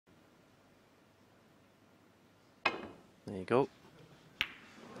There you go.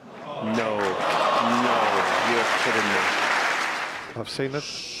 No, you're kidding me. I've seen it,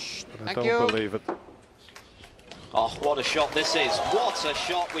 but I don't believe it. Oh, what a shot this is. What a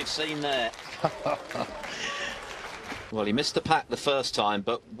shot we've seen there. Well, he missed the pack the first time,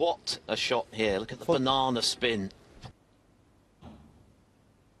 but what a shot here. Look at the banana spin.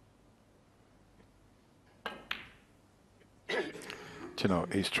 You know,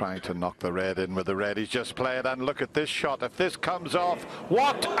 he's trying to knock the red in with the red he's just played, and look at this shot. If this comes off,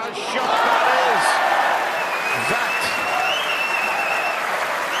 what a shot that is! That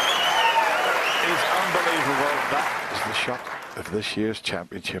is unbelievable. That is the shot of this year's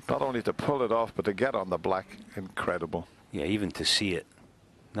championship. Not only to pull it off, but to get on the black. Incredible. Yeah, even to see it.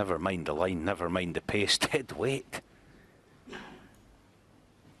 Never mind the line, never mind the pace. Dead weight.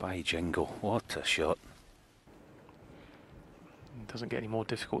 By jingo, what a shot. It doesn't get any more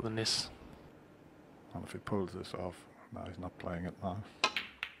difficult than this. And if he pulls this off, no, he's not playing it now.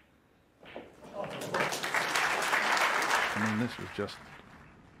 I mean, this was just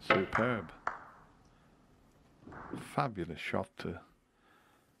superb. Fabulous shot to,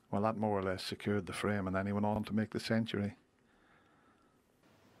 well, that more or less secured the frame, and then he went on to make the century.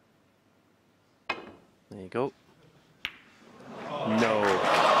 There you go. No,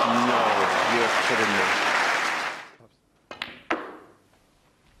 you're kidding me.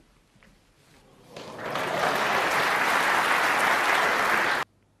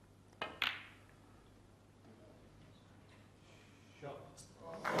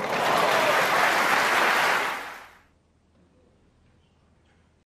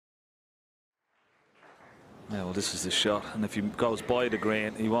 Yeah, well, this is the shot, and if he goes by the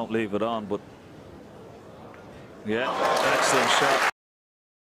green, he won't leave it on, but yeah, excellent shot.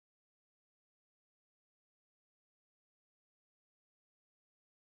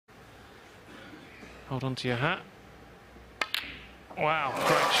 Hold on to your hat. Wow,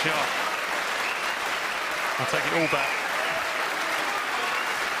 great shot. I'll take it all back.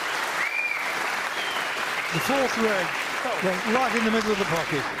 The fourth red went right in the middle of the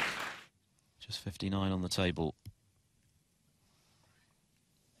pocket. Just 59 on the table.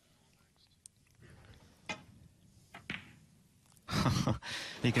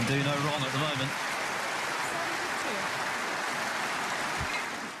 He can do no wrong at the moment.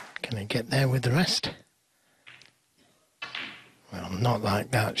 Can he get there with the rest? Well, not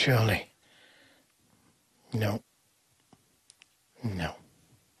like that, surely. No. No.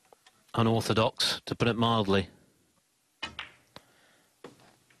 Unorthodox, to put it mildly.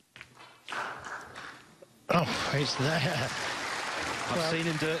 Oh, he's there. I've seen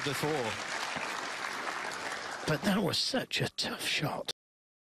him do it before. But that was such a tough shot.